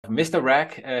Mr.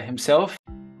 Rack himself.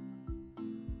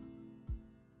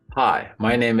 Hi,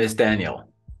 my name is Daniel.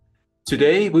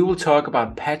 Today we will talk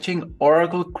about patching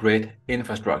Oracle Grid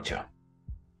infrastructure.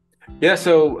 Yeah,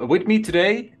 so with me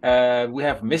today we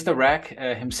have Mr. Rack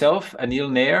himself,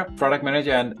 Anil Nair, product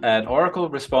manager at Oracle,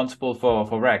 responsible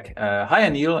for Rack. Hi,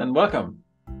 Anil, and welcome.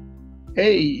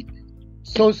 Hey,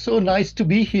 so nice to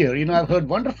be here. I've heard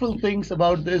wonderful things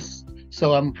about this,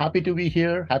 so I'm happy to be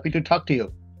here, happy to talk to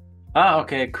you.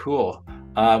 Okay, cool.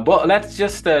 Well, let's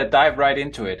just dive right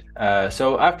into it.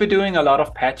 So I've been doing a lot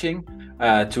of patching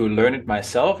to learn it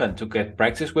myself and to get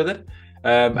practice with it.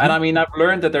 And I Mhm. mean, I've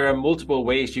learned that there are multiple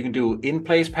ways you can do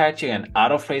in-place patching and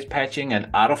out-of-place patching, and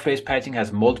out-of-place patching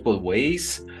has multiple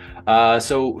ways.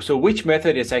 So which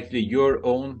method is actually your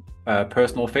own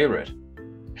personal favorite?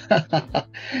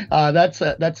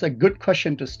 That's a good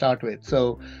question to start with.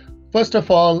 So, first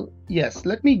of all, yes,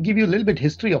 let me give you a little bit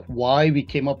history of why we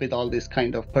came up with all this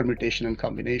kind of permutation and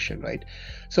combination, right?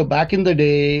 So back in the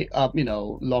day,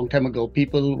 long time ago,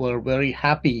 people were very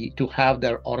happy to have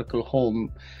their Oracle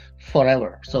home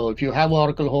forever. So if you have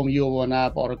Oracle home, you have one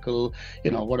app, Oracle,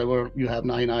 whatever you have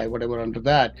 9i, whatever under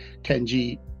that,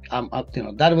 10G,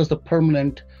 that was the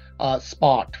permanent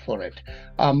spot for it.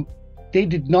 Um, they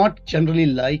did not generally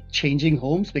like changing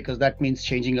homes because that means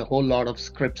changing a whole lot of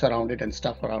scripts around it and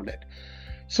stuff around it.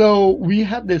 So we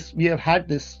have had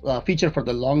this feature for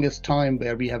the longest time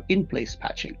where we have in-place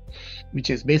patching, which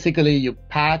is basically you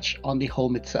patch on the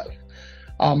home itself.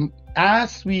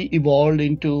 As we evolved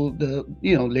into the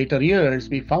later years,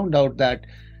 we found out that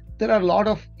there are a lot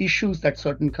of issues that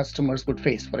certain customers would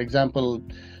face. For example,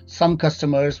 some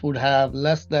customers would have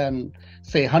less than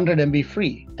say 100 MB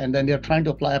free, and then they're trying to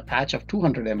apply a patch of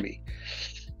 200 MB.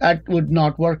 That would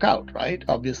not work out, right?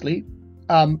 Obviously.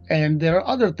 And there are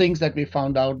other things that we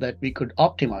found out that we could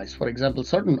optimize. For example,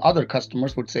 certain other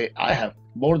customers would say, I have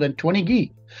more than 20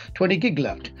 gig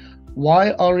left.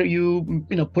 Why are you,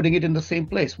 putting it in the same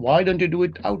place? Why don't you do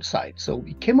it outside? So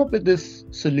we came up with this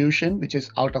solution, which is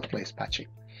out of place patching.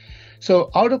 So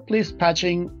out of place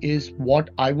patching is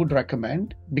what I would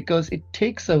recommend because it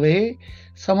takes away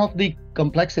some of the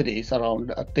complexities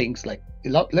around things like,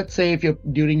 let's say if you're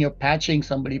during your patching,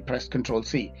 somebody pressed Control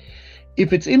C.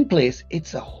 If it's in place,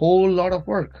 it's a whole lot of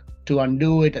work to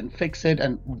undo it and fix it.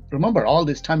 And remember, all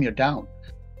this time you're down.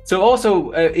 So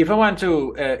also, if I want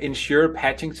to ensure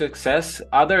patching success,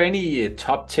 are there any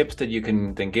top tips that you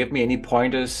can then give me? Any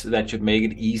pointers that should make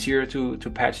it easier to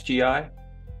patch GI?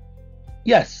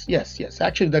 Yes.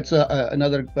 Actually, that's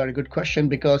another very good question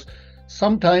because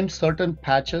sometimes certain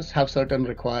patches have certain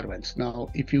requirements. Now,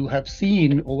 if you have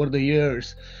seen over the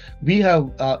years, we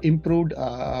have improved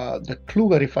the clue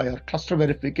verify or cluster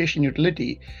verification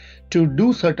utility to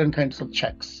do certain kinds of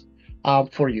checks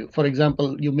for you. For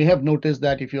example, you may have noticed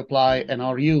that if you apply an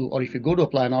RU or if you go to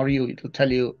apply an RU, it will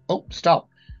tell you, oh, stop.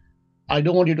 I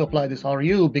don't want you to apply this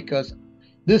RU because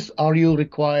this RU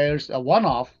requires a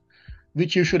one-off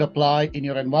which you should apply in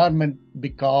your environment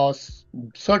because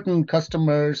certain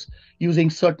customers using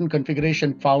certain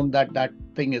configuration found that that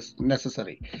thing is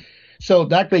necessary. So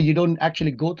that way you don't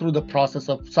actually go through the process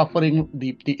of suffering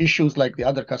the issues like the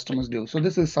other customers do. So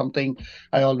this is something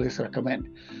I always recommend.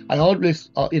 I always,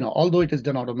 although it is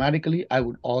done automatically, I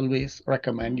would always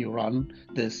recommend you run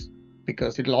this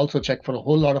because it'll also check for a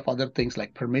whole lot of other things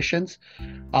like permissions.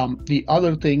 The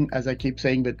other thing, as I keep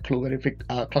saying with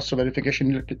cluster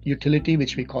verification utility,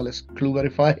 which we call as clue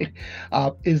verify,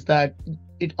 is that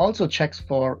it also checks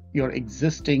for your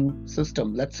existing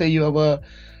system. Let's say you have a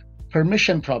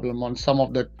permission problem on some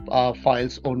of the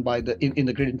files owned by in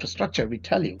the grid infrastructure. We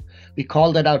tell you, we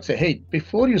call that out, say, hey,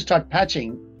 before you start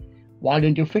patching, why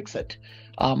don't you fix it?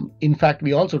 In fact,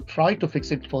 we also try to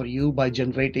fix it for you by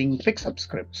generating fix-up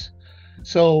scripts.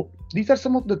 So these are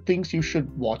some of the things you should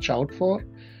watch out for.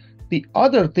 The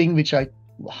other thing which I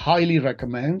highly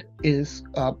recommend is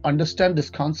understand this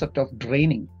concept of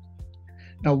draining.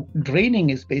 Now,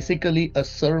 draining is basically a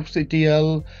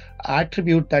servicetl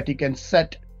attribute that you can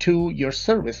set to your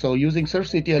service. So using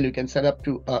servicetl, you can set up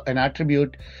to an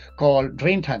attribute called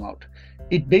drain timeout.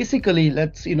 It basically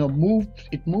lets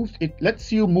it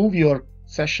lets you move your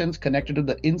sessions connected to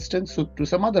the instance to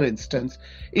some other instance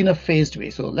in a phased way.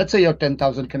 So let's say you have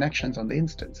 10,000 connections on the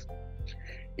instance.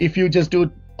 If you just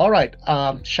do, all right,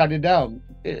 shut it down,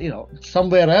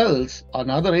 somewhere else,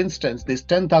 another instance, this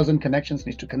 10,000 connections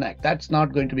needs to connect. That's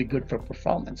not going to be good for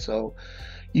performance. So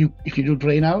if you do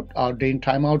drain out or drain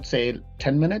timeout, say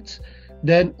 10 minutes,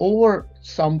 Then over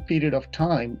some period of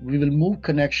time, we will move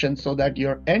connections so that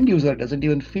your end user doesn't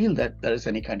even feel that there is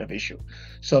any kind of issue.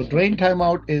 So drain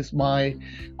timeout is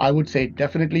I would say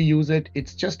definitely use it.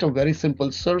 It's just a very simple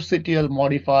servctl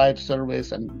modified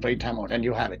service and drain timeout, and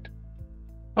you have it.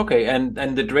 Okay, and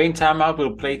the drain timeout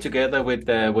will play together with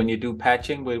when you do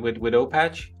patching with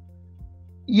OPatch?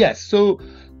 Yes, so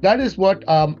that is what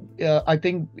I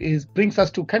think brings us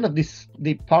to kind of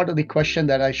the part of the question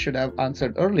that I should have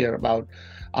answered earlier about,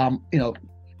 you know,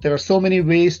 there are so many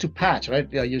ways to patch,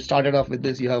 right? You started off with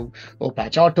this, you have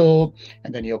OPatch Auto,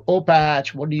 and then you have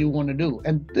OPatch. What do you want to do?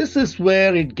 And this is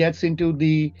where it gets into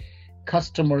the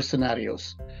customer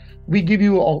scenarios. We give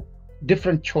you all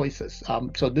different choices.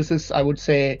 So this is, I would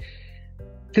say,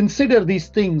 consider these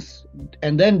things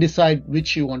and then decide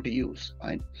which you want to use,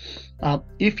 right?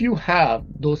 If you have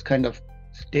those kind of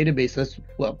databases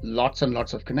with lots and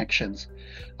lots of connections,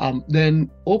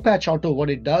 then OPatch Auto, what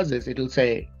it does is it'll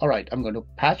say, all right, I'm going to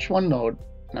patch one node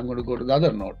and I'm going to go to the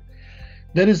other node.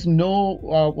 There is no,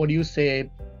 what do you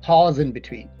say, pause in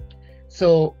between.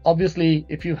 So obviously,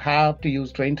 if you have to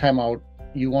use drain timeout,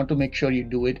 you want to make sure you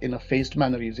do it in a phased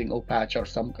manner using OPatch or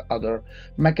some other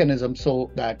mechanism so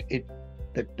that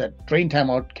that drain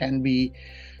timeout can be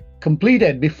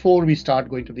completed before we start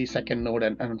going to the second node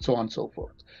and so on and so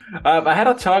forth. I had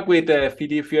a talk with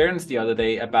Philippe Fierens the other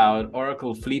day about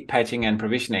Oracle Fleet Patching and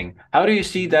Provisioning. How do you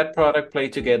see that product play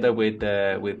together with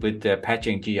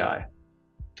patching GI?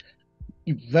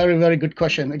 Very, very good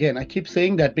question. Again, I keep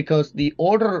saying that because the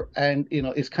order and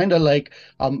is kind of like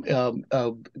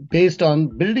based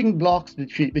on building blocks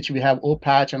which we have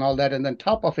OPatch and all that, and then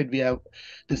top of it we have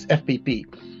this FPP.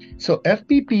 So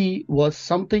FPP was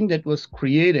something that was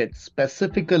created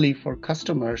specifically for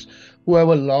customers who have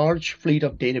a large fleet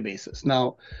of databases.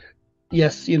 Now,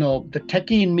 yes, the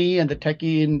techie in me and the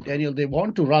techie in Daniel, they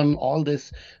want to run all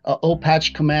this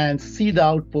OPatch commands, see the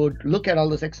output, look at all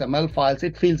this XML files.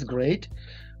 It feels great.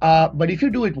 But if you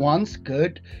do it once,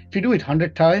 good. If you do it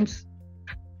 100 times,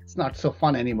 it's not so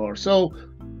fun anymore. So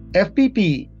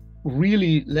FPP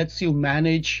really lets you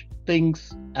manage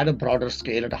things at a broader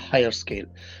scale, at a higher scale.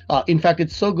 In fact,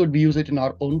 it's so good we use it in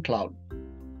our own cloud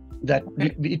that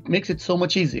it makes it so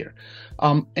much easier.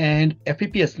 And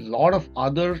FPP has a lot of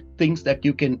other things that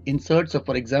you can insert. So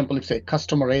for example, if say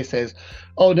customer A says,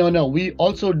 oh, no, we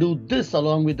also do this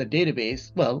along with the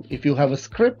database. Well, if you have a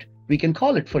script, we can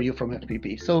call it for you from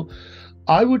FPP. So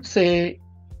I would say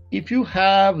if you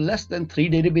have less than 3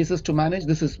 databases to manage,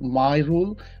 this is my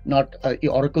rule, not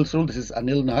Oracle's rule. This is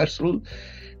Anil Nair's rule.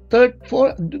 The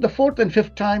fourth and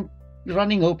fifth time,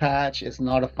 running OPatch is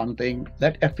not a fun thing.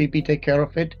 Let FPP take care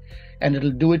of it, and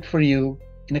it'll do it for you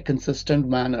in a consistent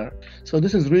manner. So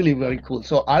this is really very cool.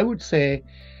 So I would say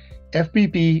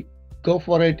FPP, go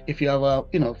for it if you have a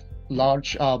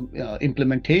large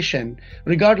implementation,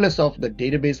 regardless of the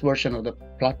database version of the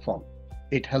platform.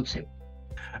 It helps you.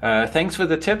 Thanks for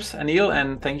the tips, Anil,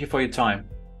 and thank you for your time.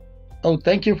 Oh,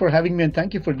 thank you for having me, and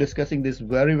thank you for discussing these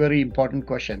very, very important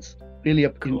questions. Really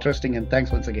Cool. interesting, and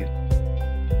thanks once again.